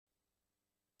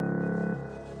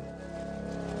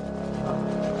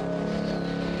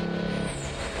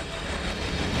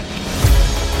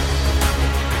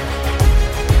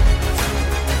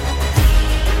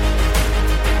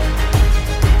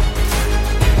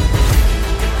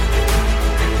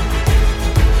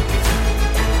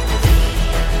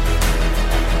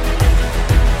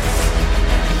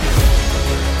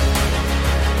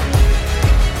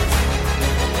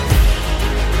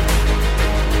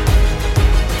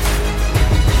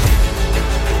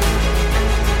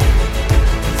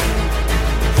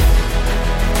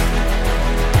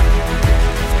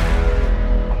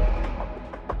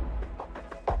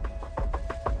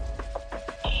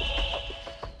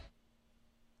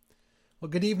Well,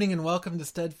 good evening and welcome to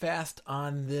Steadfast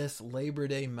on this Labor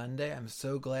Day Monday. I'm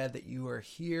so glad that you are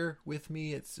here with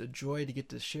me. It's a joy to get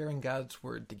to sharing God's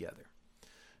Word together.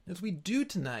 As we do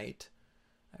tonight,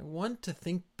 I want to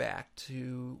think back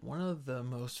to one of the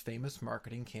most famous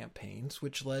marketing campaigns,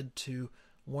 which led to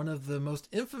one of the most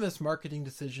infamous marketing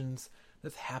decisions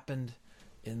that's happened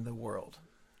in the world.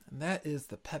 And that is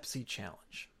the Pepsi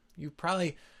Challenge. You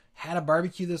probably had a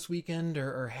barbecue this weekend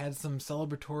or had some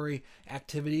celebratory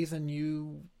activities, and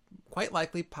you quite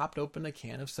likely popped open a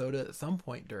can of soda at some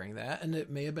point during that, and it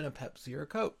may have been a Pepsi or a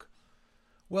Coke.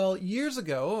 Well, years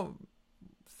ago,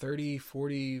 30,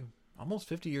 40, almost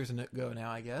 50 years ago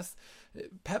now, I guess,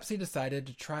 Pepsi decided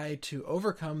to try to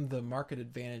overcome the market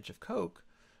advantage of Coke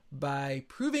by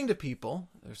proving to people,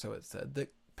 or so it said,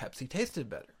 that Pepsi tasted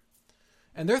better.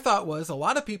 And their thought was a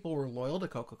lot of people were loyal to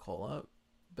Coca-Cola,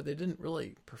 but they didn't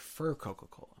really prefer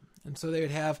Coca-Cola. And so they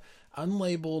would have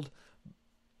unlabeled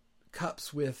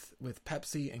cups with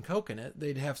Pepsi and Coke in it.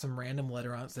 They'd have some random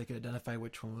letter on it so they could identify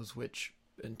which one was which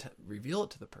and reveal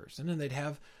it to the person. And they'd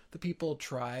have the people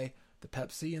try the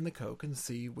Pepsi and the Coke and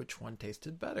see which one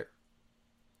tasted better.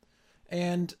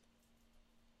 And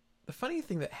the funny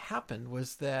thing that happened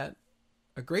was that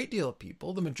a great deal of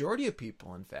people, the majority of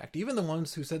people, in fact, even the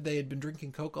ones who said they had been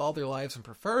drinking Coke all their lives and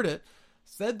preferred it,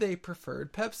 said they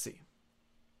preferred Pepsi.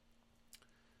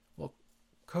 Well,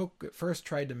 Coke at first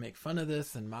tried to make fun of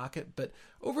this and mock it, but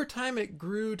over time it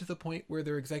grew to the point where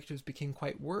their executives became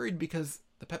quite worried because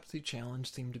the Pepsi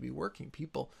Challenge seemed to be working.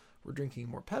 People were drinking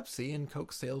more Pepsi and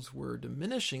Coke sales were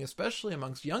diminishing, especially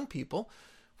amongst young people,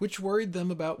 which worried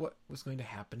them about what was going to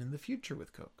happen in the future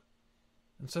with Coke.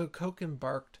 And so Coke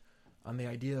embarked on the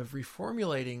idea of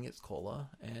reformulating its cola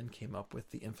and came up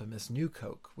with the infamous New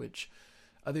Coke, which,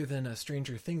 other than a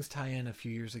Stranger Things tie-in a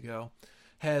few years ago,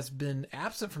 has been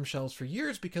absent from shelves for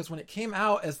years because when it came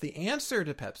out as the answer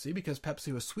to Pepsi, because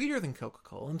Pepsi was sweeter than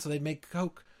Coca-Cola, and so they'd make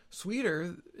Coke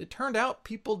sweeter, it turned out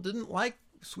people didn't like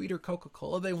sweeter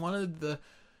Coca-Cola. They wanted the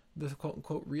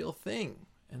quote-unquote real thing.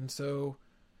 And so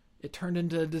it turned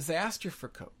into a disaster for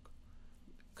Coke.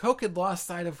 Coke had lost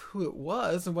sight of who it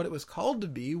was and what it was called to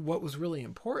be, what was really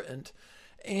important.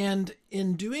 And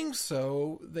in doing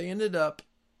so, they ended up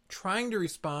trying to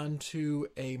respond to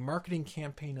a marketing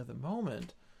campaign of the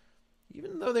moment,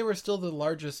 even though they were still the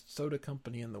largest soda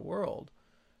company in the world,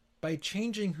 by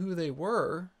changing who they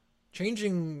were,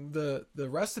 changing the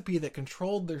recipe that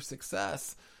controlled their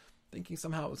success, thinking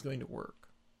somehow it was going to work.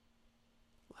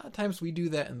 A lot of times we do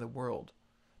that in the world,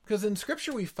 because in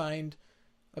Scripture we find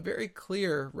a very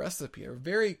clear recipe, a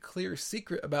very clear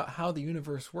secret about how the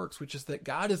universe works, which is that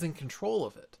God is in control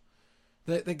of it.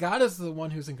 That God is the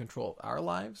one who's in control of our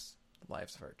lives, the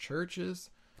lives of our churches,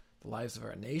 the lives of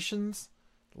our nations,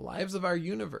 the lives of our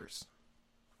universe.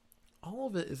 All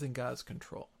of it is in God's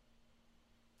control.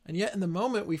 And yet in the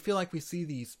moment we feel like we see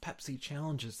these Pepsi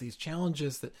challenges, these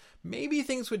challenges that maybe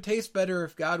things would taste better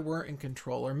if God weren't in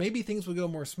control, or maybe things would go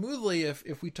more smoothly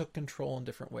if we took control in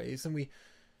different ways. And we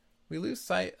lose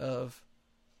sight of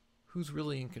who's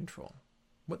really in control,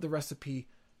 what the recipe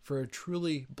for a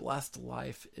truly blessed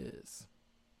life is.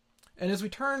 And as we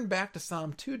turn back to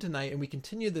Psalm 2 tonight and we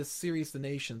continue this series, The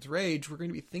Nation's Rage, we're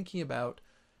going to be thinking about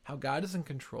how God is in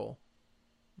control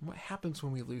and what happens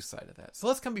when we lose sight of that. So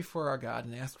let's come before our God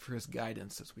and ask for his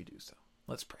guidance as we do so.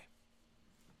 Let's pray.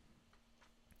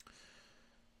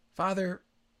 Father,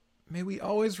 may we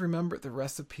always remember the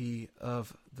recipe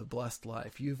of the blessed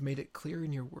life. You've made it clear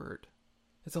in your word.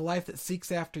 It's a life that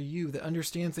seeks after you, that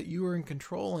understands that you are in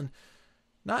control, and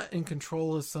not in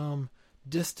control as some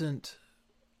distant,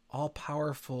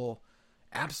 all-powerful,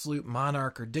 absolute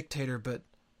monarch or dictator, but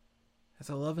as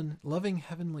a loving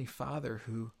heavenly Father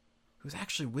who's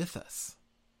actually with us,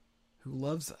 who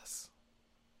loves us,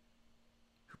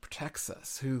 who protects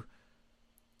us, who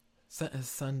sent his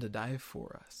Son to die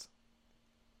for us.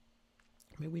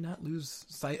 May we not lose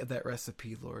sight of that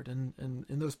recipe, Lord, and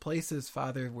in those places,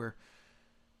 Father, where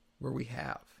we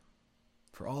have,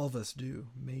 for all of us do,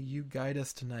 may you guide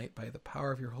us tonight by the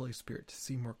power of your Holy Spirit to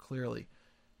see more clearly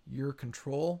your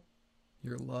control,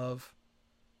 your love,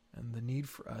 and the need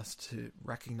for us to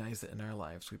recognize it in our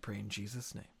lives. We pray in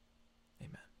Jesus' name.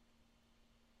 Amen.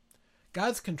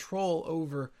 God's control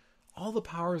over all the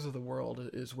powers of the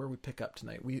world is where we pick up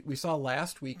tonight. We saw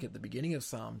last week at the beginning of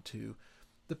Psalm 2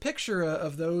 the picture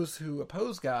of those who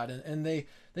oppose God, and they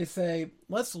say,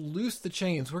 let's loose the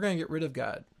chains. We're going to get rid of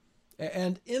God.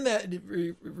 And in that, it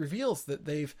reveals that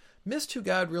they've missed who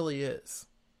God really is.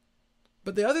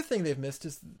 But the other thing they've missed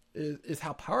is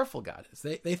how powerful God is.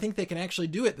 They think they can actually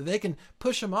do it, that they can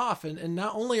push him off. And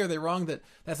not only are they wrong that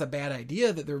that's a bad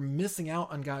idea, that they're missing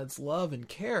out on God's love and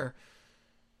care,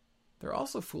 they're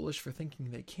also foolish for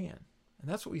thinking they can. And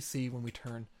that's what we see when we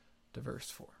turn to verse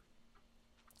 4.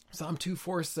 Psalm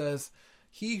 2:4 says,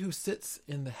 "He who sits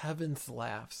in the heavens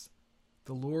laughs.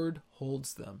 The Lord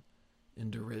holds them in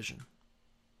derision."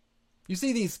 You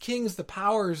see these kings, the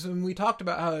powers, and we talked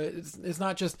about how it's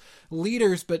not just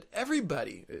leaders, but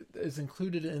everybody is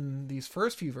included in these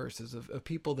first few verses of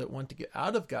people that want to get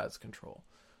out of God's control.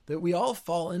 That we all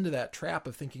fall into that trap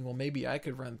of thinking, well, maybe I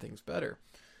could run things better.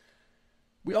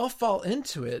 We all fall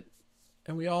into it,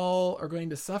 and we all are going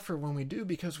to suffer when we do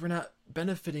because we're not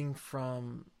benefiting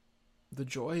from the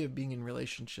joy of being in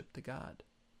relationship to God.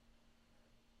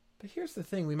 But here's the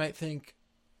thing, we might think,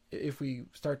 if we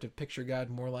start to picture God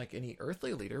more like any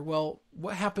earthly leader, well,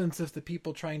 what happens if the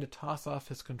people trying to toss off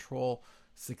his control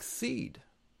succeed?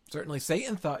 Certainly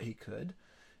Satan thought he could.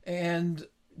 And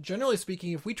generally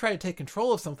speaking, if we try to take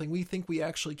control of something, we think we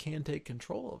actually can take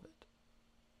control of it.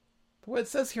 But what it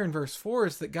says here in verse 4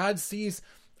 is that God sees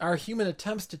our human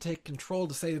attempts to take control,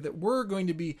 to say that we're going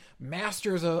to be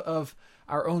masters of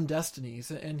our own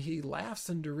destinies. And he laughs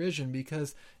in derision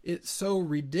because it's so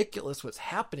ridiculous what's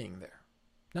happening there.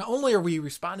 Not only are we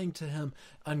responding to him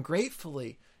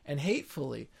ungratefully and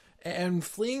hatefully and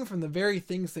fleeing from the very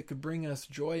things that could bring us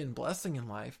joy and blessing in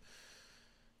life,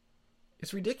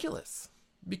 it's ridiculous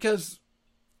because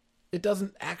it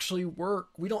doesn't actually work.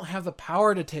 We don't have the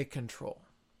power to take control.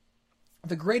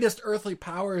 The greatest earthly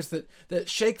powers that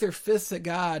shake their fists at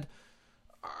God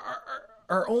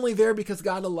are only there because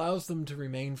God allows them to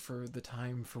remain for the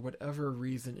time for whatever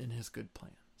reason in his good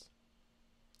plans.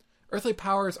 Earthly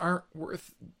powers aren't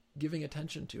worth giving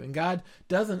attention to. And God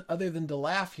doesn't, other than to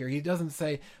laugh here, he doesn't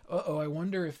say, uh-oh, I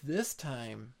wonder if this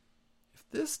time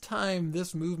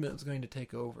this movement is going to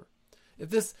take over. If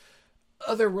this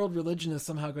other world religion is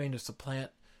somehow going to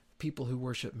supplant people who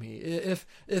worship me. If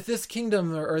this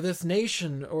kingdom or this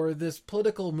nation or this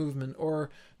political movement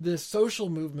or this social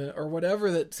movement or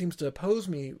whatever that seems to oppose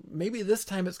me, maybe this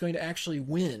time it's going to actually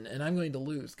win and I'm going to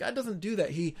lose. God doesn't do that.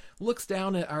 He looks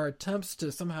down at our attempts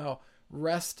to somehow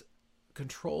wrest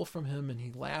control from him and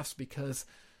he laughs because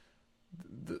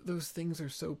those things are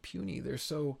so puny. They're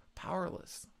so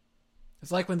powerless.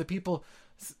 It's like when the people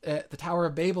at the Tower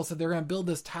of Babel said they're going to build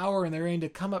this tower and they're going to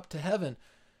come up to heaven.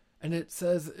 And it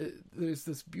says, there's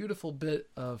this beautiful bit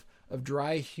of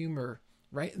dry humor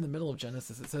right in the middle of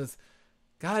Genesis. It says,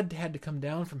 God had to come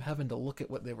down from heaven to look at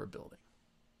what they were building.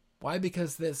 Why?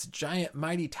 Because this giant,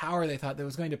 mighty tower they thought that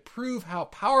was going to prove how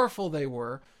powerful they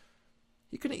were,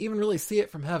 he couldn't even really see it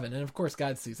from heaven. And of course,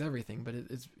 God sees everything, but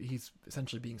he's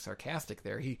essentially being sarcastic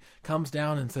there. He comes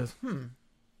down and says,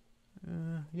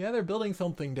 yeah, they're building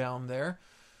something down there.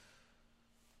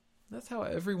 That's how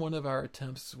every one of our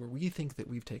attempts where we think that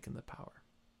we've taken the power,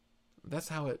 that's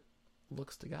how it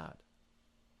looks to God.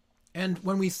 And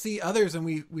when we see others and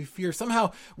we fear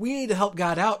somehow we need to help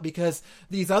God out because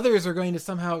these others are going to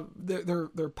somehow, their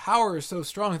power is so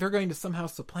strong, they're going to somehow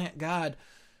supplant God.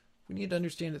 We need to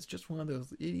understand it's just one of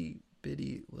those itty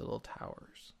bitty little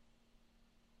towers.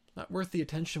 Not worth the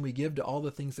attention we give to all the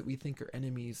things that we think are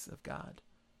enemies of God.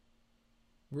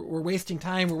 We're wasting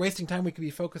time. We're wasting time. We could be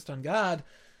focused on God,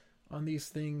 on these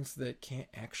things that can't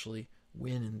actually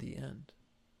win in the end.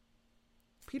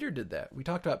 Peter did that. We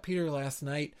talked about Peter last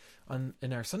night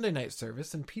in our Sunday night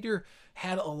service, and Peter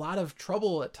had a lot of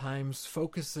trouble at times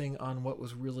focusing on what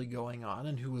was really going on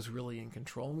and who was really in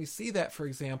control. And we see that, for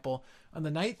example, on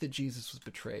the night that Jesus was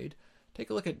betrayed. Take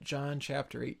a look at John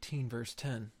chapter 18, verse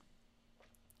 10.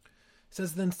 It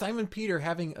says, Then Simon Peter,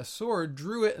 having a sword,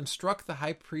 drew it and struck the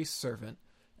high priest's servant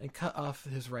and cut off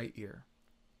his right ear.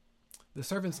 The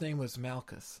servant's name was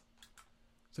Malchus.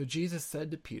 So Jesus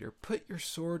said to Peter, Put your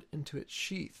sword into its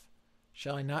sheath.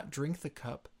 Shall I not drink the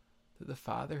cup that the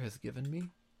Father has given me?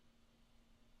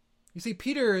 You see,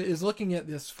 Peter is looking at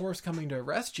this force coming to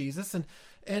arrest Jesus,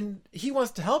 and he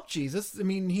wants to help Jesus. I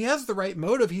mean, he has the right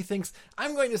motive. He thinks,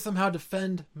 I'm going to somehow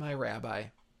defend my rabbi,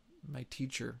 my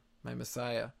teacher, my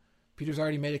Messiah. Peter's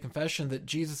already made a confession that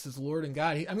Jesus is Lord and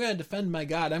God. I'm going to defend my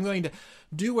God. I'm going to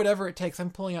do whatever it takes. I'm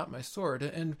pulling out my sword.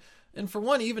 And for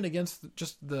one, even against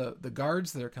just the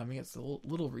guards that are coming, it's a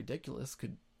little ridiculous.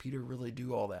 Could Peter really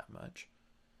do all that much?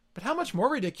 But how much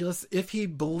more ridiculous if he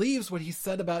believes what he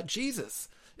said about Jesus?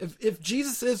 If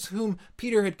Jesus is whom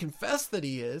Peter had confessed that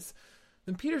he is,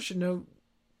 then Peter should know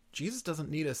Jesus doesn't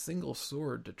need a single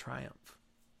sword to triumph.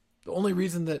 The only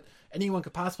reason that anyone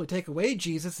could possibly take away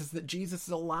Jesus is that Jesus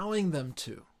is allowing them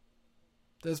to.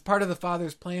 As part of the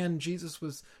Father's plan, Jesus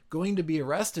was going to be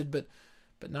arrested, but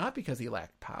not because he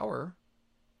lacked power.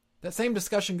 That same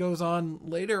discussion goes on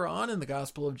later on in the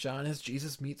Gospel of John as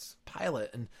Jesus meets Pilate.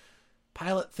 And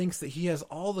Pilate thinks that he has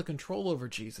all the control over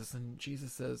Jesus. And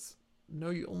Jesus says, No,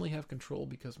 you only have control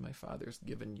because my Father's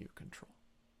given you control.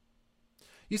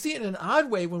 You see, in an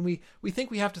odd way, when we think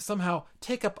we have to somehow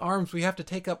take up arms, we have to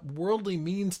take up worldly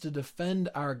means to defend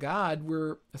our God,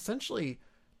 we're essentially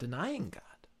denying God.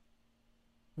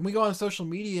 When we go on social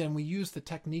media and we use the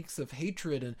techniques of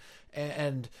hatred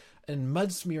and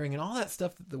mud smearing and all that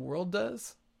stuff that the world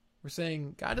does, we're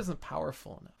saying God isn't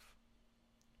powerful enough.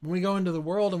 When we go into the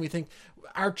world and we think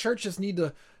our churches need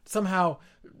to somehow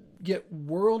get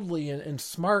worldly and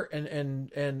smart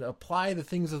and apply the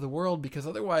things of the world because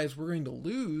otherwise we're going to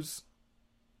lose,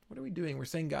 what are we doing? We're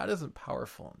saying God isn't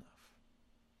powerful enough.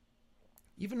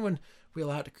 Even when we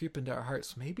allow it to creep into our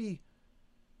hearts, maybe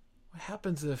what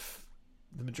happens if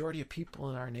the majority of people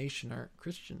in our nation aren't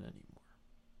Christian anymore?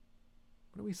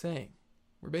 What are we saying?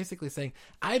 We're basically saying,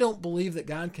 I don't believe that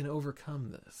God can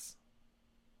overcome this.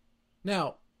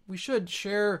 Now, we should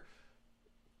share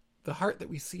the heart that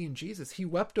we see in Jesus. He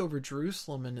wept over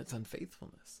Jerusalem and its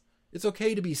unfaithfulness. It's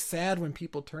okay to be sad when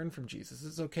people turn from Jesus.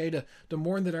 It's okay to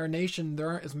mourn that our nation, there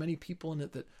aren't as many people in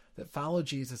it that follow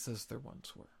Jesus as there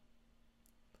once were.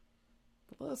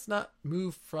 But let's not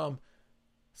move from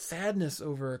sadness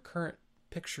over a current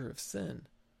picture of sin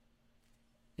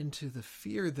into the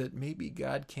fear that maybe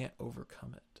God can't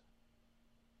overcome it.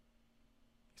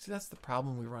 See, that's the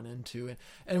problem we run into.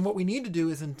 And what we need to do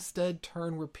is instead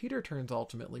turn where Peter turns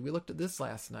ultimately. We looked at this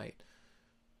last night.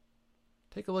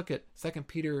 Take a look at 2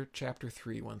 Peter chapter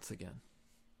 3 once again.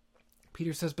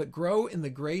 Peter says, "But grow in the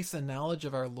grace and knowledge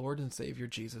of our Lord and Savior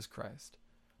Jesus Christ.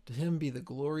 To him be the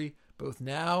glory both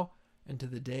now and to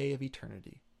the day of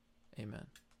eternity. Amen."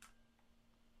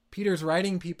 Peter's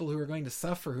writing people who are going to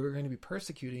suffer, who are going to be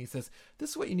persecuted. He says, this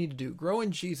is what you need to do. Grow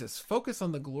in Jesus. Focus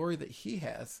on the glory that he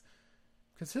has,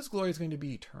 because his glory is going to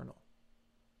be eternal.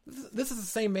 This is the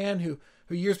same man who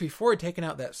years before had taken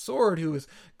out that sword, who was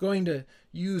going to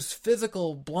use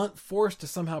physical blunt force to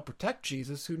somehow protect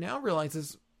Jesus, who now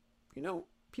realizes,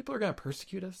 people are going to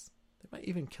persecute us. They might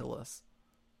even kill us.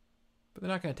 But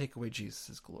they're not going to take away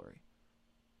Jesus' glory.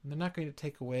 And they're not going to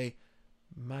take away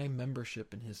my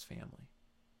membership in his family,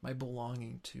 my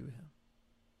belonging to him.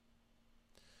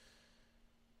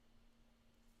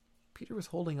 Peter was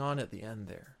holding on at the end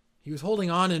there. He was holding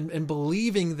on and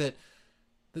believing that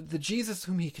the Jesus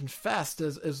whom he confessed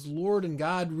as Lord and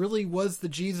God really was the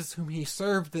Jesus whom he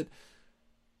served, that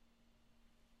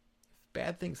if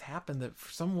bad things happened, that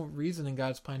for some reason in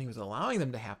God's plan he was allowing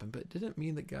them to happen, but it didn't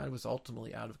mean that God was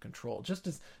ultimately out of control. Just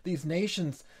as these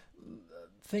nations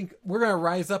think we're going to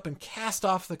rise up and cast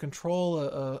off the control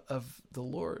of the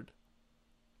Lord.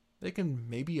 They can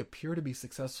maybe appear to be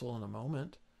successful in a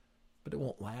moment, but it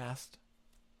won't last.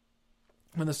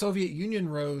 When the Soviet Union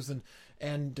rose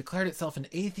and declared itself an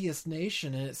atheist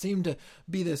nation, and it seemed to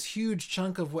be this huge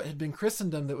chunk of what had been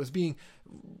Christendom that was being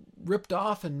ripped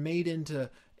off and made into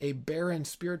a barren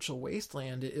spiritual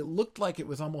wasteland, it looked like it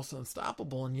was almost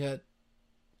unstoppable, and yet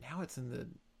now it's in the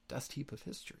dust heap of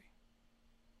history.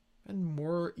 And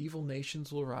more evil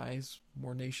nations will rise,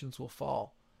 more nations will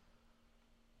fall.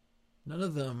 None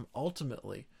of them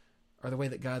ultimately are the way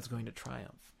that God's going to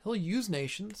triumph. He'll use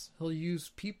nations, he'll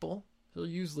use people, he'll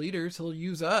use leaders, he'll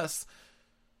use us,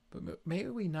 but may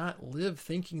we not live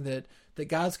thinking that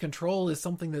God's control is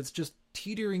something that's just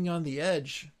teetering on the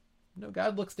edge. No,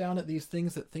 God looks down at these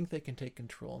things that think they can take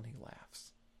control and he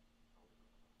laughs.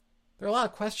 There are a lot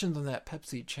of questions on that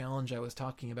Pepsi challenge I was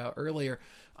talking about earlier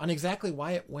on exactly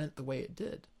why it went the way it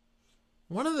did.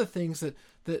 One of the things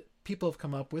that people have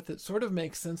come up with that sort of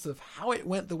makes sense of how it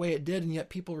went the way it did, and yet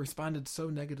people responded so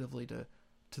negatively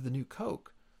to the new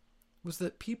Coke, was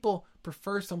that people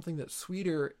prefer something that's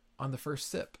sweeter on the first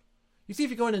sip. You see, if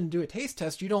you go in and do a taste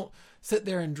test, you don't sit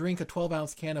there and drink a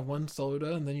 12-ounce can of one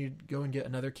soda, and then you go and get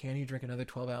another can, you drink another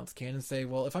 12-ounce can, and say,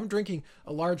 well, if I'm drinking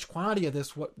a large quantity of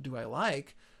this, what do I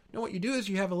like? No, what you do is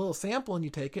you have a little sample and you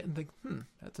take it and think,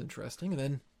 that's interesting. And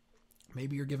then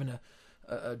maybe you're given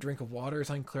a drink of water or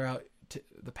something to clear out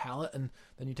the palate, and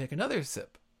then you take another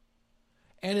sip.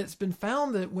 And it's been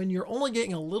found that when you're only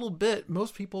getting a little bit,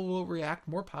 most people will react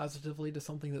more positively to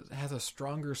something that has a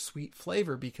stronger sweet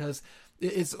flavor because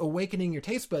it's awakening your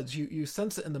taste buds. You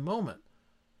sense it in the moment.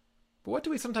 But what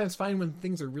do we sometimes find when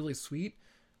things are really sweet?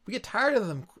 We get tired of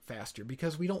them faster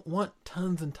because we don't want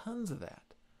tons and tons of that.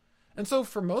 And so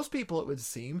for most people, it would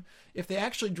seem, if they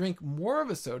actually drink more of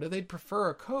a soda, they'd prefer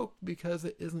a Coke because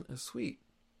it isn't as sweet.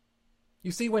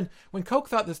 You see, when Coke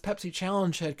thought this Pepsi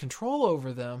challenge had control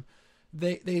over them,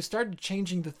 they started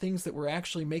changing the things that were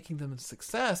actually making them a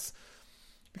success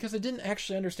because they didn't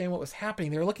actually understand what was happening.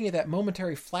 They were looking at that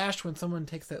momentary flash when someone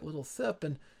takes that little sip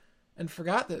and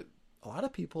forgot that a lot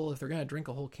of people, if they're going to drink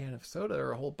a whole can of soda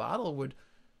or a whole bottle, would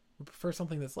would prefer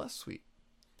something that's less sweet.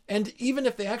 And even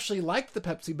if they actually like the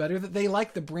Pepsi better, that they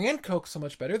like the brand Coke so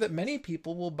much better that many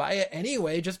people will buy it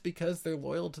anyway just because they're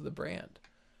loyal to the brand.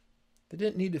 They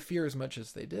didn't need to fear as much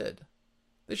as they did.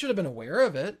 They should have been aware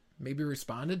of it, maybe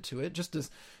responded to it. Just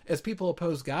as people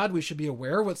oppose God, we should be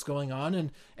aware of what's going on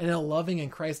and in a loving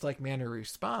and Christ-like manner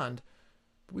respond.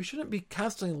 But we shouldn't be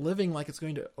constantly living like it's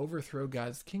going to overthrow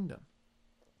God's kingdom.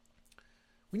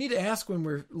 We need to ask when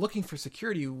we're looking for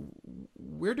security,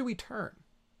 where do we turn?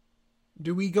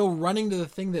 Do we go running to the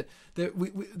thing that we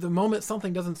the moment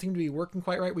something doesn't seem to be working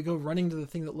quite right, we go running to the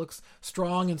thing that looks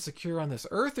strong and secure on this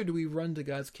earth, or do we run to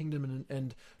God's kingdom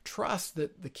and trust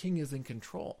that the King is in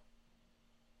control?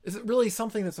 Is it really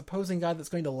something that's opposing God that's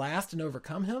going to last and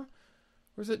overcome him?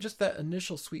 Or is it just that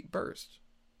initial sweet burst?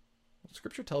 Well,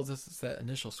 Scripture tells us it's that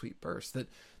initial sweet burst,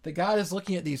 that God is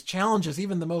looking at these challenges,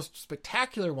 even the most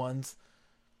spectacular ones.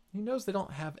 He knows they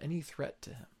don't have any threat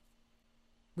to him.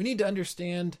 We need to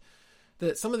understand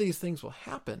that some of these things will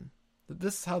happen, that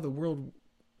this is how the world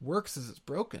works as it's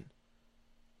broken.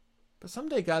 But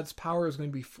someday God's power is going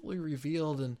to be fully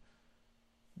revealed, and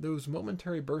those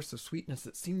momentary bursts of sweetness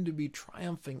that seem to be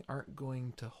triumphing aren't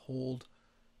going to hold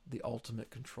the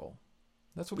ultimate control.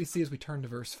 That's what we see as we turn to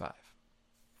verse 5.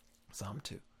 Psalm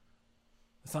 2.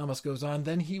 The psalmist goes on,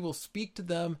 "Then he will speak to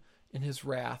them in his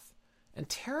wrath and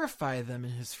terrify them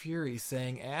in his fury,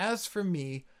 saying, 'As for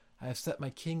me, I have set my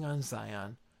king on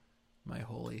Zion, my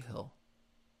holy hill.'"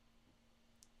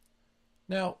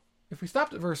 Now, if we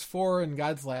stopped at verse 4 and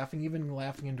God's laughing, even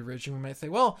laughing in derision, we might say,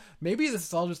 well, maybe this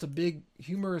is all just a big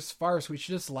humorous farce. We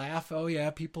should just laugh. Oh yeah,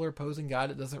 people are opposing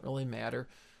God. It doesn't really matter.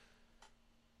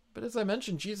 But as I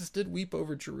mentioned, Jesus did weep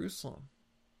over Jerusalem.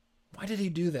 Why did he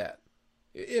do that?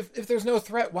 If there's no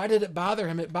threat, why did it bother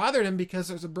him? It bothered him because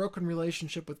there's a broken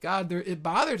relationship with God. It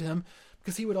bothered him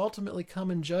because he would ultimately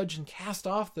come and judge and cast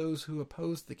off those who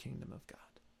opposed the kingdom of God.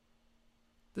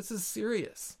 This is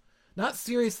serious. Not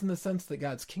serious in the sense that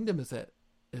God's kingdom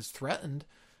is threatened,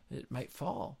 it might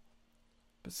fall.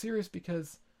 But serious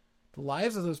because the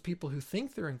lives of those people who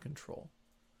think they're in control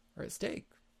are at stake.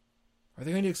 Are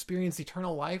they going to experience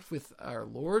eternal life with our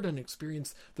Lord and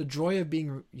experience the joy of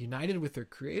being united with their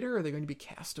Creator, or are they going to be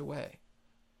cast away?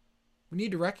 We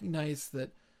need to recognize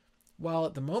that while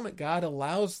at the moment God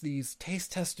allows these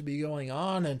taste tests to be going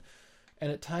on, and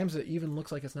at times it even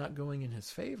looks like it's not going in his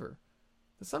favor,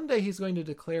 that someday he's going to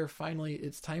declare finally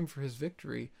it's time for his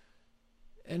victory.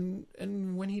 And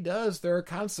when he does, there are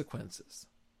consequences.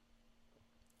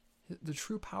 The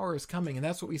true power is coming, and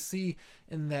that's what we see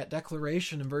in that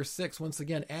declaration in verse 6. Once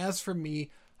again, "As for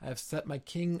me, I have set my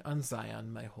king on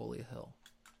Zion, my holy hill."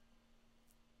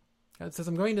 God says,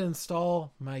 I'm going to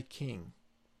install my king.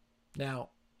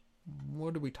 Now,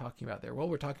 what are we talking about there? Well,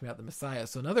 we're talking about the Messiah.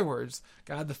 So in other words,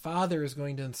 God the Father is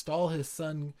going to install his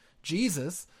son,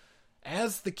 Jesus,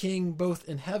 as the king both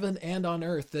in heaven and on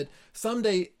earth, that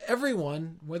someday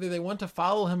everyone, whether they want to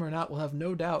follow him or not, will have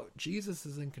no doubt Jesus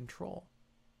is in control.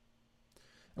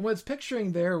 And what it's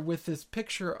picturing there with this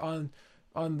picture on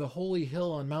the holy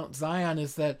hill on Mount Zion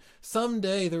is that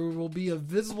someday there will be a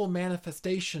visible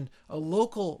manifestation, a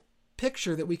local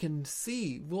picture that we can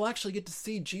see. We'll actually get to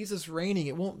see Jesus reigning.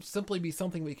 It won't simply be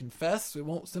something we confess. It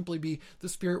won't simply be the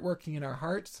Spirit working in our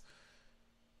hearts.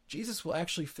 Jesus will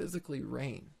actually physically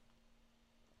reign.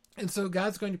 And so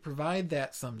God's going to provide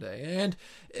that someday. And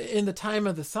in the time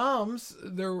of the Psalms,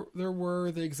 there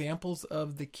were the examples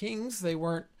of the kings. They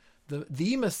weren't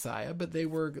the Messiah, but they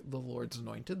were the Lord's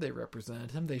anointed. They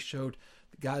represented him. They showed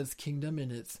God's kingdom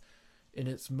in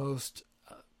its most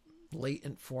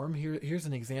latent form. Here's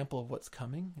an example of what's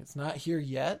coming. It's not here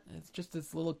yet. It's just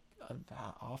this little,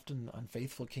 often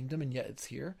unfaithful kingdom, and yet it's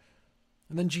here.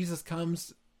 And then Jesus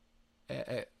comes,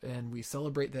 and we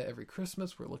celebrate that every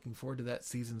Christmas. We're looking forward to that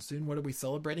season soon. What are we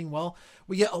celebrating? Well,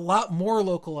 we get a lot more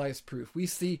localized proof. We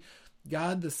see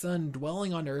God the Son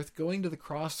dwelling on earth, going to the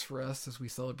cross for us as we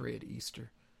celebrate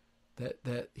Easter.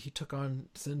 That he took on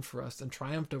sin for us and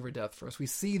triumphed over death for us. We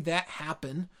see that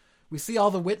happen. We see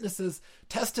all the witnesses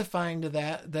testifying to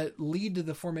that lead to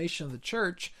the formation of the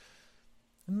church.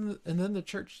 And then the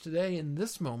church today in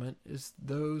this moment is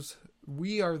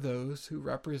we are those who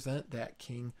represent that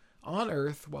king on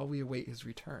earth while we await his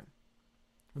return.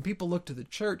 When people look to the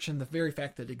church and the very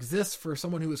fact that it exists for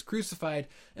someone who was crucified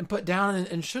and put down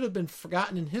and should have been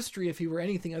forgotten in history if he were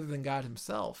anything other than God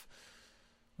himself,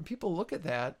 when people look at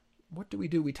that, what do?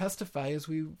 We testify, as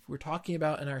we were talking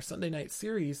about in our Sunday night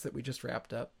series that we just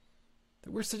wrapped up,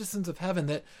 that we're citizens of heaven,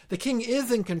 that the king is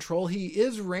in control, he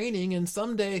is reigning, and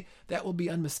someday that will be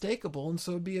unmistakable. And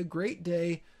so it would be a great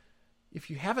day if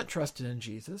you haven't trusted in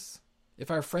Jesus, If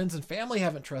our friends and family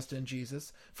haven't trusted in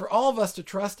Jesus, for all of us to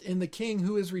trust in the King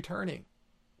who is returning.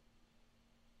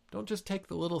 Don't just take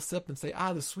the little sip and say,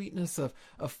 the sweetness of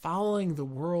following the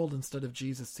world instead of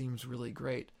Jesus seems really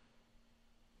great.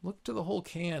 Look to the whole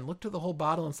can, look to the whole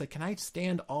bottle and say, can I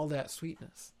stand all that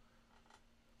sweetness?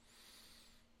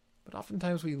 But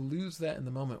oftentimes we lose that in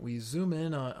the moment. We zoom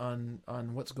in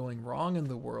on what's going wrong in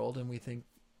the world and we think,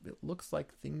 it looks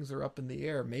like things are up in the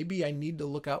air. Maybe I need to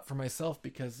look out for myself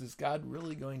because is God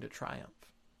really going to triumph?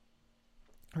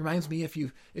 It reminds me, if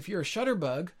you're a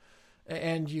shutterbug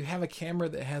and you have a camera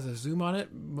that has a zoom on it,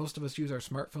 most of us use our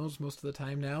smartphones most of the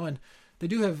time now, and they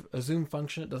do have a zoom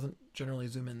function. It doesn't generally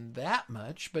zoom in that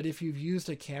much, but if you've used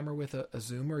a camera with a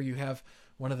zoom, or you have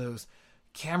one of those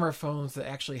camera phones that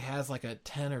actually has like a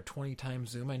 10 or 20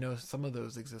 times zoom, I know some of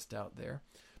those exist out there.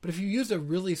 But if you use a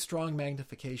really strong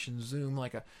magnification zoom,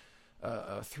 like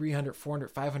a 300,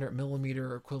 400, 500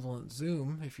 millimeter equivalent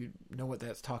zoom, if you know what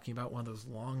that's talking about, one of those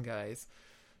long guys,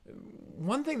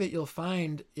 one thing that you'll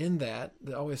find in that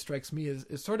always strikes me is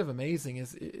sort of amazing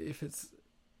is if it's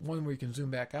one where you can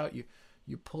zoom back out,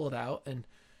 you pull it out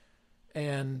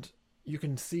and you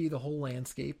can see the whole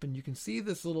landscape, and you can see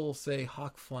this little, say,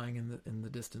 hawk flying in the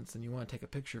distance, and you want to take a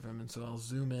picture of him. And so I'll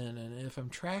zoom in, and if I'm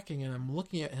tracking and I'm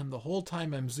looking at him the whole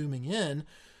time I'm zooming in,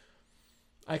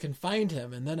 I can find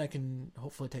him, and then I can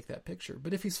hopefully take that picture.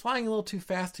 But if he's flying a little too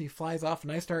fast, he flies off,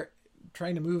 and I start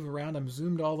trying to move around, I'm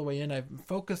zoomed all the way in, I've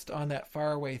focused on that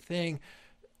faraway thing,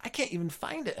 I can't even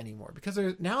find it anymore, because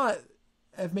now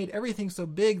I've made everything so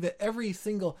big that every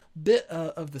single bit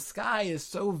of the sky is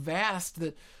so vast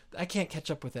that I can't catch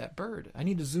up with that bird. I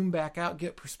need to zoom back out,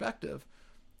 get perspective,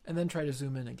 and then try to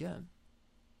zoom in again.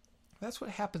 That's what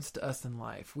happens to us in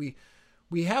life.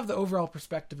 We have the overall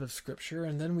perspective of Scripture,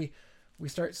 and then we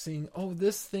start seeing,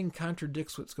 this thing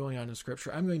contradicts what's going on in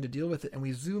Scripture. I'm going to deal with it, and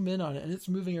we zoom in on it, and it's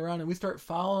moving around, and we start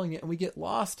following it, and we get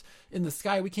lost in the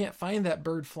sky. We can't find that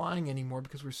bird flying anymore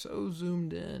because we're so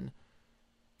zoomed in.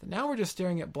 But now we're just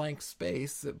staring at blank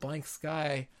space, at blank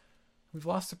sky. We've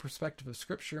lost the perspective of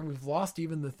Scripture, and we've lost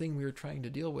even the thing we were trying to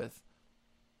deal with.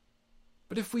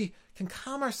 But if we can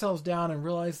calm ourselves down and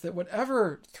realize that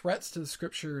whatever threats to the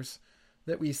Scriptures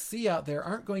that we see out there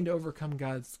aren't going to overcome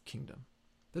God's kingdom,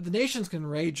 that the nations can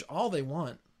rage all they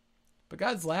want, but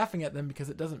God's laughing at them because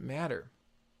it doesn't matter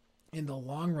in the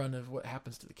long run of what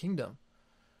happens to the kingdom,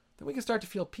 then we can start to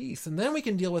feel peace. And then we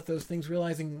can deal with those things,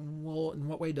 realizing, well, in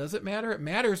what way does it matter? It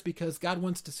matters because God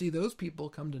wants to see those people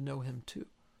come to know him too.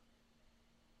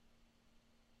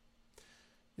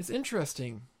 It's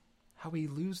interesting how we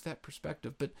lose that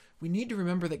perspective, but we need to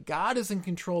remember that God is in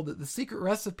control, that the secret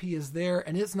recipe is there,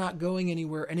 and it's not going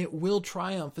anywhere, and it will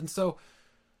triumph. And so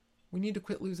we need to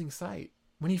quit losing sight.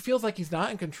 When he feels like he's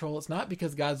not in control, it's not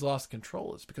because God's lost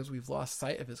control. It's because we've lost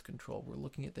sight of his control. We're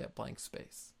looking at that blank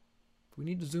space. We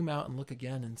need to zoom out and look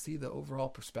again and see the overall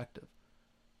perspective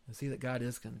and see that God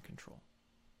is in control.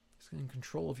 He's in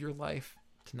control of your life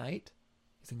tonight.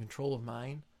 He's in control of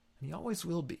mine, and he always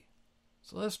will be.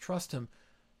 So let's trust him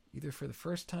either for the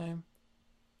first time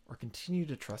or continue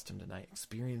to trust him tonight,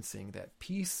 experiencing that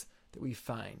peace that we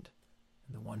find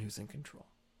in the one who's in control.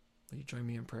 Will you join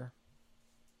me in prayer?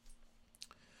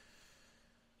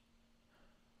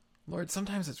 Lord,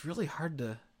 sometimes it's really hard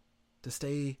to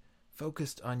stay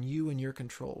focused on you and your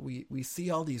control. We see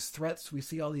all these threats, we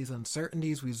see all these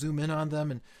uncertainties, we zoom in on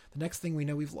them, and the next thing we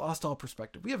know, we've lost all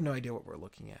perspective. We have no idea what we're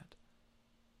looking at.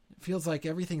 It feels like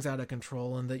everything's out of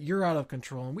control and that you're out of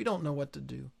control and we don't know what to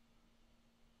do.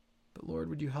 But Lord,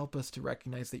 would you help us to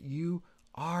recognize that you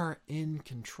are in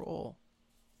control?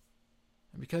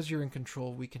 And because you're in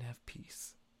control, we can have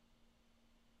peace.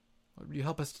 Lord, would you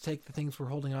help us to take the things we're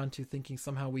holding on to, thinking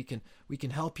somehow we can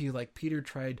help you, like Peter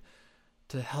tried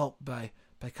to help by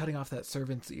cutting off that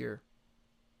servant's ear.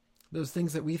 Those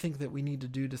things that we think that we need to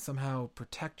do to somehow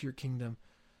protect your kingdom.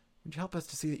 Would you help us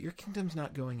to see that your kingdom's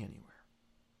not going anywhere?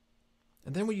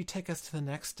 And then would you take us to the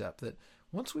next step, that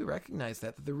once we recognize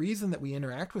that the reason that we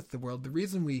interact with the world, the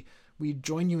reason we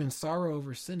join you in sorrow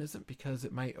over sin isn't because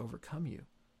it might overcome you,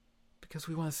 because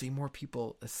we want to see more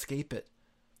people escape it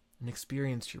and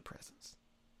experience your presence.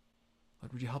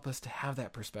 Lord, would you help us to have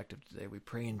that perspective today? We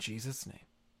pray in Jesus' name.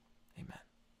 Amen.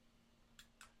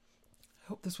 I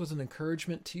hope this was an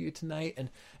encouragement to you tonight. And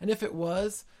if it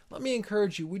was, let me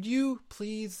encourage you. Would you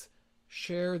please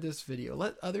share this video?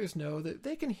 Let others know that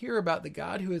they can hear about the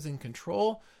God who is in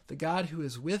control, the God who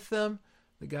is with them,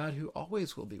 the God who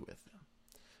always will be with them.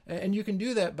 And you can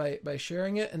do that by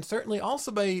sharing it, and certainly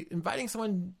also by inviting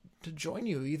someone to join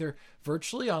you, either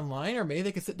virtually online, or maybe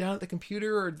they can sit down at the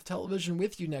computer or the television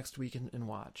with you next week and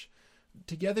watch.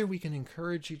 Together we can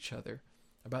encourage each other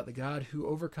about the God who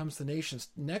overcomes the nations.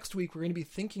 Next week, we're going to be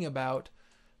thinking about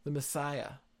the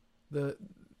Messiah, the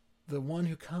one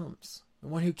who comes, the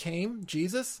one who came,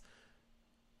 Jesus,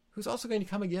 who's also going to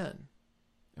come again.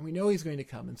 And we know he's going to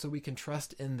come, and so we can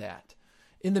trust in that.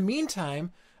 In the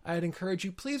meantime, I'd encourage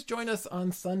you, please join us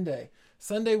on Sunday.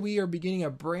 Sunday, we are beginning a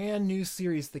brand new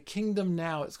series, The Kingdom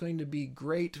Now. It's going to be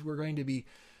great. We're going to be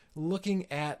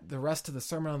looking at the rest of the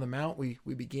Sermon on the Mount. We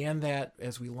began that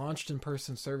as we launched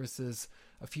in-person services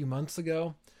a few months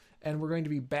ago. And we're going to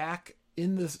be back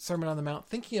in the Sermon on the Mount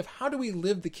thinking of how do we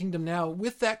live the kingdom now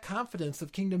with that confidence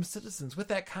of kingdom citizens, with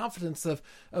that confidence of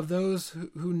those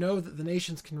who know that the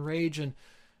nations can rage and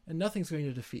nothing's going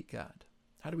to defeat God.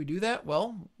 How do we do that?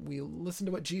 Well, we listen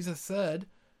to what Jesus said,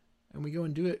 and we go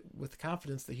and do it with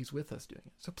confidence that he's with us doing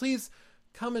it. So please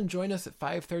come and join us at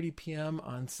 5:30 p.m.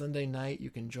 on Sunday night.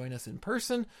 You can join us in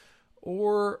person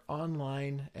or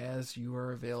online as you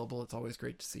are available. It's always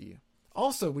great to see you.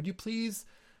 Also, would you please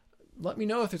let me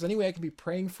know if there's any way I can be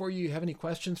praying for you. You have any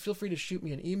questions, feel free to shoot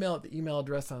me an email at the email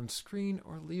address on screen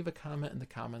or leave a comment in the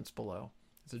comments below.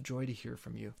 It's a joy to hear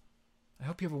from you. I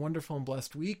hope you have a wonderful and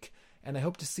blessed week, and I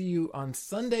hope to see you on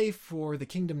Sunday for the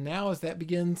Kingdom Now as that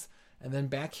begins, and then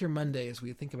back here Monday as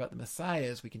we think about the Messiah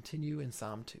as we continue in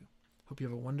Psalm 2. Hope you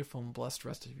have a wonderful and blessed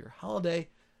rest of your holiday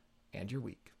and your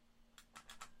week.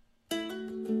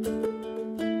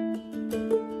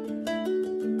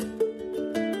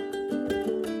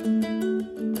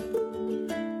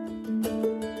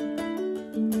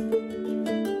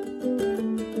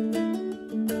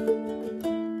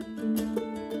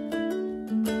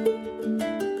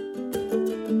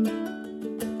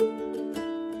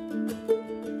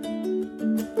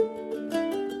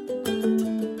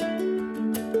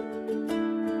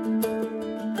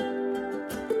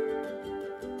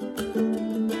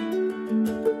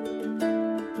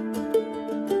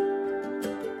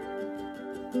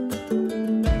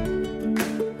 Thank you.